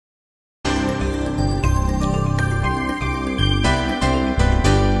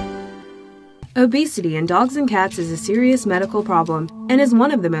Obesity in dogs and cats is a serious medical problem and is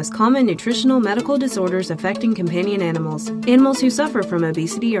one of the most common nutritional medical disorders affecting companion animals. Animals who suffer from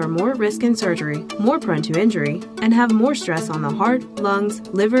obesity are more at risk in surgery, more prone to injury, and have more stress on the heart, lungs,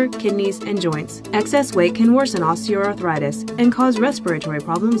 liver, kidneys, and joints. Excess weight can worsen osteoarthritis and cause respiratory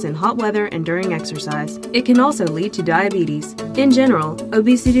problems in hot weather and during exercise. It can also lead to diabetes. In general,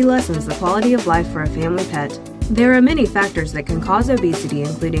 obesity lessens the quality of life for a family pet. There are many factors that can cause obesity,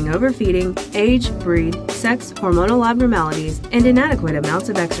 including overfeeding, age, breed, sex, hormonal abnormalities, and inadequate amounts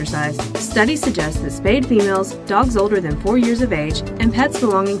of exercise. Studies suggest that spayed females, dogs older than 4 years of age, and pets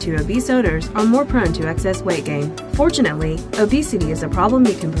belonging to obese owners are more prone to excess weight gain. Fortunately, obesity is a problem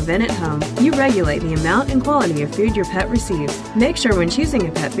you can prevent at home. You regulate the amount and quality of food your pet receives. Make sure when choosing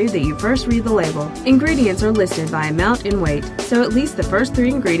a pet food that you first read the label. Ingredients are listed by amount and weight, so at least the first 3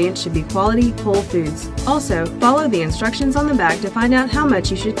 ingredients should be quality, whole foods. Also, follow the instructions on the back to find out how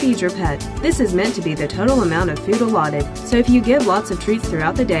much you should feed your pet. This is meant to be the total amount of food allotted, so if you give lots of treats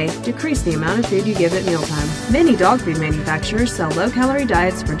throughout the day, decrease the amount of food you give at mealtime. Many dog food manufacturers sell low-calorie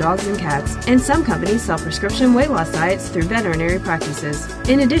diets for dogs and cats, and some companies sell prescription weight loss diets through veterinary practices.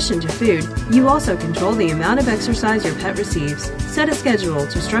 In addition to food, you also control the amount of exercise your pet receives. Set a schedule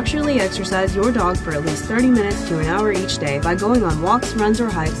to structurally exercise your dog for at least 30 minutes to an hour each day by going on walks, runs, or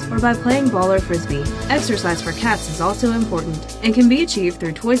hikes, or by playing ball or frisbee. Exercise for cats is also important and can be achieved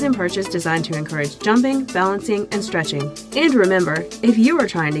through toys and perches designed to encourage jumping, balancing, and stretching. And remember, if you are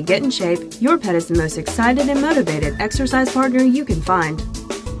trying to get in shape, your pet is the most excited and motivated exercise partner you can find.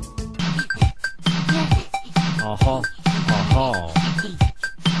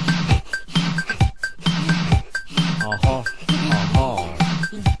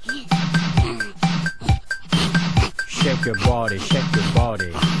 Shake your body, shake your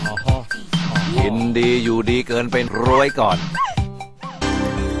body. กินดีอยู่ดีเกินเป็นรวยก่อน